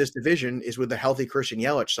really win this division is with a healthy Christian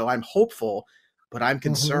Yelich. So I'm hopeful, but I'm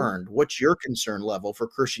concerned. What's your concern level for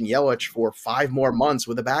Christian Yelich for 5 more months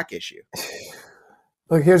with a back issue?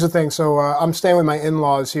 Look, here's the thing. So I'm staying with my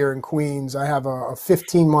in-laws here in Queens. I have a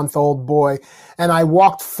 15-month-old boy, and I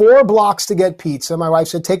walked 4 blocks to get pizza. My wife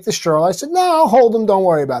said, take the stroller. I said, no, I'll hold him. Don't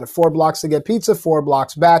worry about it. 4 blocks to get pizza, 4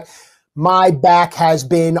 blocks back. My back has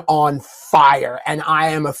been on fire, and I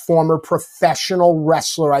am a former professional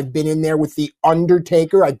wrestler. I've been in there with The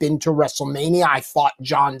Undertaker. I've been to WrestleMania. I fought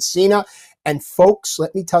John Cena. And folks,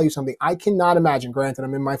 let me tell you something. I cannot imagine, granted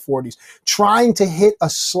I'm in my 40s, trying to hit a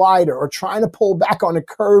slider or trying to pull back on a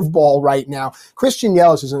curveball right now. Christian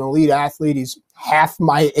Yelich is an elite athlete. He's half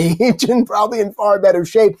my age and probably in far better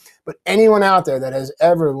shape. But anyone out there that has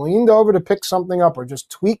ever leaned over to pick something up or just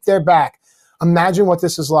tweak their back, imagine what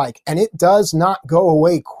this is like. And it does not go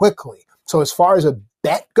away quickly. So as far as a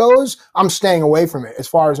bet goes, I'm staying away from it. As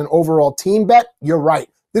far as an overall team bet, you're right.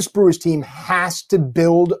 This Brewers team has to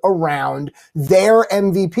build around their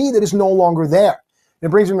MVP that is no longer there. And it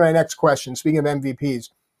brings me to my next question. Speaking of MVPs,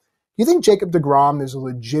 do you think Jacob deGrom is a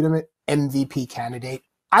legitimate MVP candidate?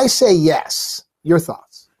 I say yes. Your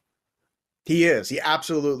thoughts? He is. He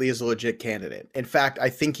absolutely is a legit candidate. In fact, I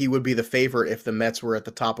think he would be the favorite if the Mets were at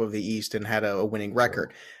the top of the East and had a winning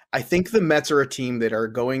record. I think the Mets are a team that are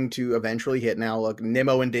going to eventually hit. Now, look,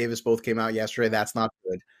 Nimmo and Davis both came out yesterday. That's not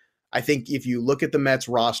good. I think if you look at the Mets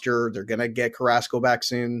roster, they're going to get Carrasco back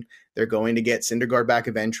soon. They're going to get Syndergaard back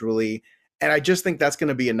eventually. And I just think that's going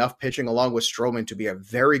to be enough pitching along with Stroman to be a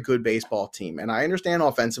very good baseball team. And I understand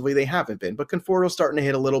offensively they haven't been, but Conforto's starting to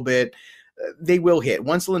hit a little bit. They will hit.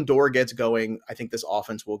 Once Lindor gets going, I think this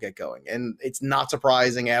offense will get going. And it's not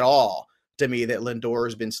surprising at all to me that Lindor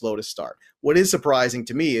has been slow to start. What is surprising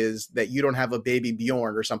to me is that you don't have a baby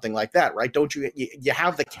Bjorn or something like that, right? Don't you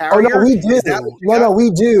have the carrier? Oh, no, we do. No, we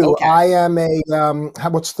do. Okay. I am a,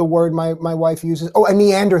 what's the word my wife uses? Oh, a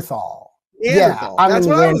Neanderthal. Neanderthal. Yeah, That's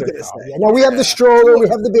what I was going to say. Yeah. No, we have the stroller, we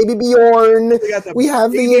have the baby Bjorn, we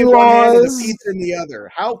have the in-laws. And the pizza in the other.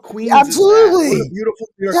 How Queens Absolutely. Is that? What a beautiful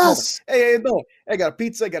New York yes. moment. Hey, no. I got a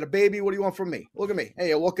pizza, I got a baby. What do you want from me? Look at me. Hey,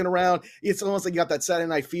 you're walking around. It's almost like you got that Saturday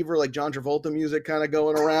Night Fever, like John Travolta music kind of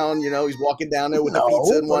going around. He's walking down there with the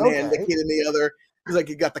pizza in one hand, the kid in the other. He's like,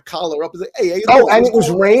 you got the collar up. He's like, hey, and it was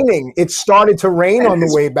raining. It started to rain on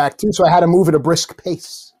the way back, too, so I had to move at a brisk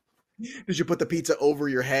pace. Did you put the pizza over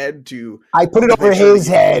your head I put it over his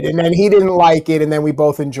head, and then he didn't like it, and then we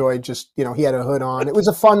both enjoyed just, he had a hood on. It was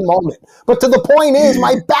a fun moment. But to the point is,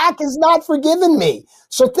 my back is not forgiving me.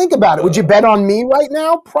 So think about it. Would you bet on me right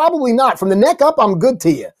now? Probably not. From the neck up, I'm good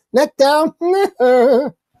to you. Neck down?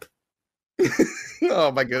 Oh,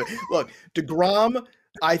 my goodness. Look, deGrom,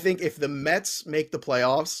 I think if the Mets make the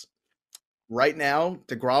playoffs, right now,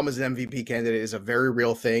 deGrom as an MVP candidate is a very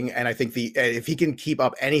real thing, and I think if he can keep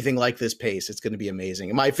up anything like this pace, it's going to be amazing.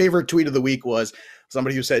 And my favorite tweet of the week was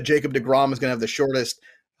somebody who said Jacob deGrom is going to have the shortest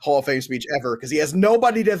Hall of Fame speech ever because he has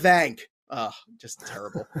nobody to thank. Just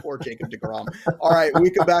terrible. Poor Jacob deGrom. All right, when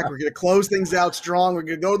we come back, we're going to close things out strong. We're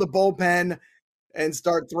going to go to the bullpen and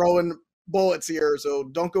start throwing bullets here, so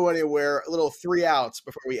don't go anywhere. A little 3 outs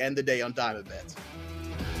before we end the day on Diamond Bets.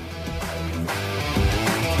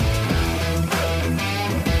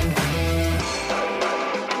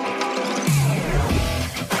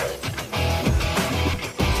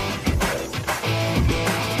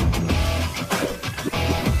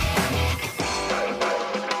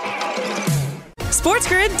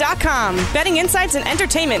 SportsGrid.com. Betting insights and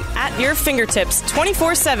entertainment at your fingertips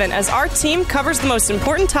 24/7 as our team covers the most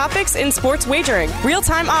important topics in sports wagering.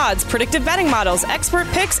 Real-time odds, predictive betting models, expert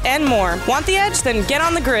picks, and more. Want the edge? Then get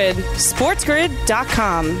on the grid.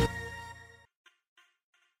 SportsGrid.com.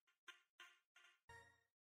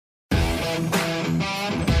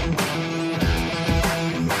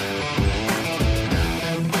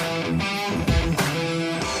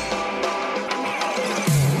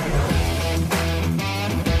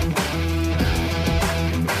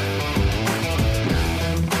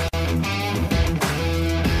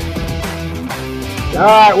 All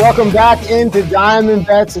right, welcome back into Diamond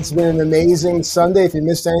Bets. It's been an amazing Sunday. If you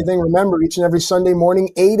missed anything, remember, each and every Sunday morning,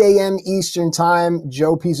 8 a.m. Eastern Time,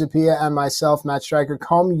 Joe Pisapia and myself, Matt Stryker,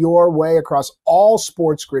 come your way across all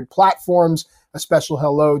Sports Grid platforms. A special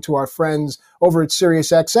hello to our friends over at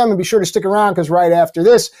SiriusXM. And be sure to stick around because right after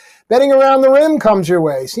this, Betting Around the Rim comes your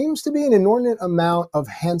way. Seems to be an inordinate amount of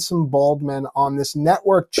handsome bald men on this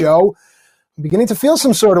network, Joe. I'm beginning to feel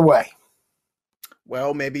some sort of way.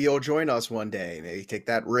 Well, maybe you'll join us one day. Maybe take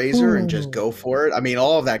that razor and just go for it. I mean,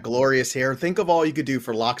 all of that glorious hair. Think of all you could do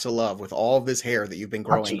for Locks of Love with all of this hair that you've been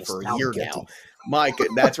growing for a year now. Mike,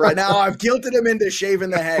 that's right. Now I've guilted him into shaving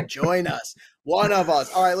the head. Join us. One of us.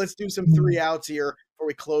 All right, let's do some 3 outs here before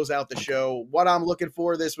we close out the show. What I'm looking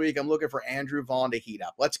for this week, I'm looking for Andrew Vaughn to heat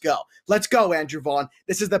up. Let's go. Let's go, Andrew Vaughn.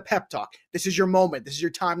 This is the pep talk. This is your moment. This is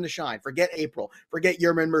your time to shine. Forget April. Forget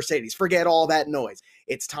Yerman Mercedes. Forget all that noise.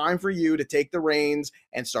 It's time for you to take the reins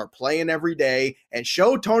and start playing every day and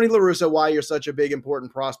show Tony La Russa why you're such a big,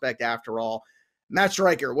 important prospect after all. Matt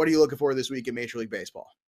Stryker, what are you looking for this week in Major League Baseball?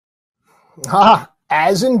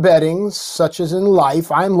 As in betting, such as in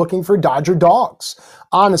life, I'm looking for Dodger dogs.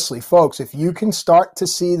 Honestly, folks, if you can start to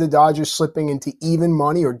see the Dodgers slipping into even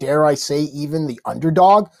money, or dare I say even the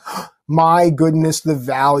underdog, my goodness, the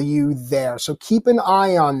value there. So keep an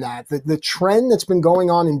eye on that. The trend that's been going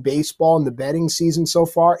on in baseball in the betting season so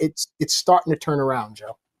far, it's starting to turn around,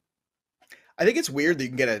 Joe. I think it's weird that you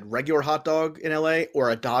can get a regular hot dog in LA or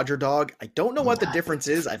a Dodger dog. I don't know what the difference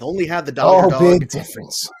is. I've only had the Dodger dog. Oh, big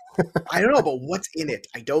difference. I don't know, but what's in it?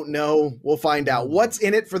 I don't know. We'll find out. What's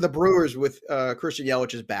in it for the Brewers with Christian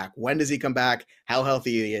Yelich is back? When does he come back? How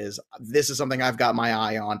healthy he is? This is something I've got my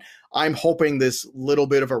eye on. I'm hoping this little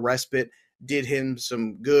bit of a respite did him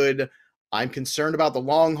some good. I'm concerned about the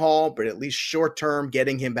long haul, but at least short term,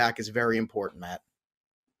 getting him back is very important, Matt.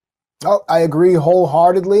 Oh, I agree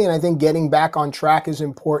wholeheartedly, and I think getting back on track is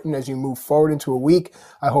important as you move forward into a week.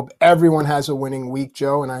 I hope everyone has a winning week,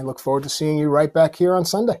 Joe, and I look forward to seeing you right back here on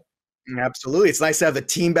Sunday. Absolutely. It's nice to have the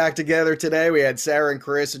team back together today. We had Sarah and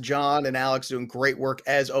Chris, John and Alex doing great work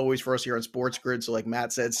as always for us here on Sports Grid. So like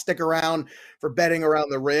Matt said, stick around for Betting Around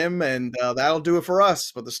the Rim, and that'll do it for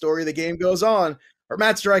us. But the story of the game goes on. For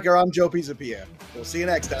Matt Stryker, I'm Joe Pisapia. We'll see you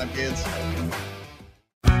next time, kids.